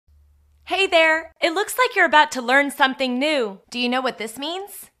Hey there! It looks like you're about to learn something new. Do you know what this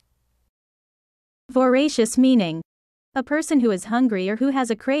means? Voracious meaning. A person who is hungry or who has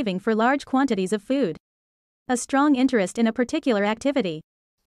a craving for large quantities of food. A strong interest in a particular activity.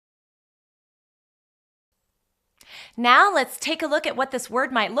 Now let's take a look at what this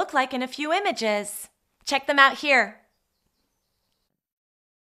word might look like in a few images. Check them out here.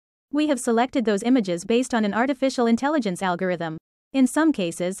 We have selected those images based on an artificial intelligence algorithm. In some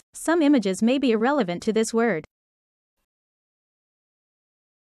cases, some images may be irrelevant to this word.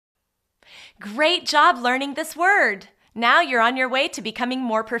 Great job learning this word! Now you're on your way to becoming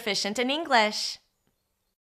more proficient in English.